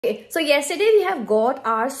Okay, so yesterday we have got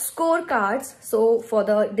our scorecards. So for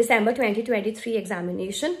the December 2023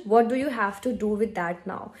 examination, what do you have to do with that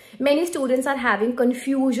now? Many students are having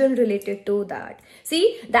confusion related to that.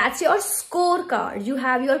 See, that's your scorecard. You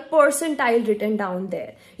have your percentile written down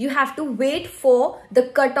there. You have to wait for the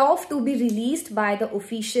cutoff to be released by the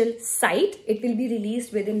official site. It will be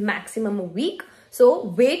released within maximum a week. So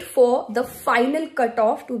wait for the final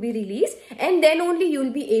cutoff to be released, and then only you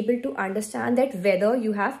will be able to understand that whether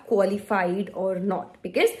you have qualified or not.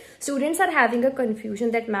 Because students are having a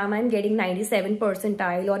confusion that, ma'am, I'm getting 97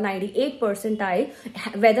 percentile or 98 percentile,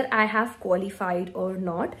 whether I have qualified or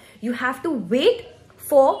not. You have to wait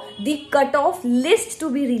for the cutoff list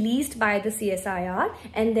to be released by the CSIR,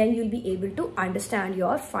 and then you'll be able to understand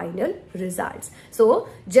your final results. So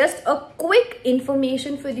just a quick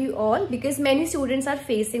information for you all, because many students are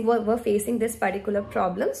were facing this particular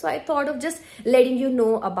problem. So I thought of just letting you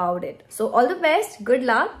know about it. So all the best, good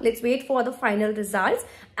luck. Let's wait for the final results,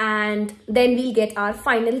 and then we'll get our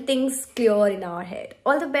final things clear in our head.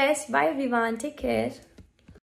 All the best. Bye everyone. Take care.